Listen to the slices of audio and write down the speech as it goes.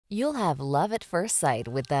You'll have love at first sight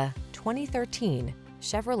with the 2013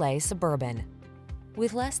 Chevrolet Suburban.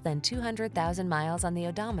 With less than 200,000 miles on the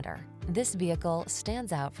odometer, this vehicle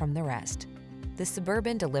stands out from the rest. The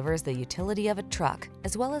Suburban delivers the utility of a truck,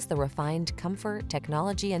 as well as the refined comfort,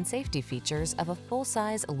 technology, and safety features of a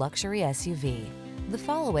full-size luxury SUV. The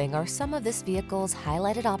following are some of this vehicle's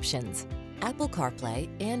highlighted options: Apple CarPlay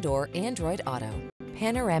and/or Android Auto,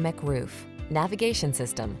 panoramic roof, navigation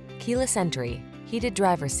system, keyless entry, heated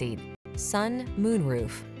driver's seat, sun,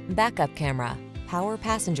 moonroof, backup camera, power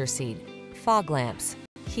passenger seat, fog lamps,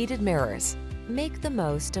 heated mirrors. Make the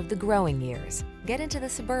most of the growing years. Get into the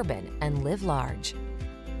Suburban and live large.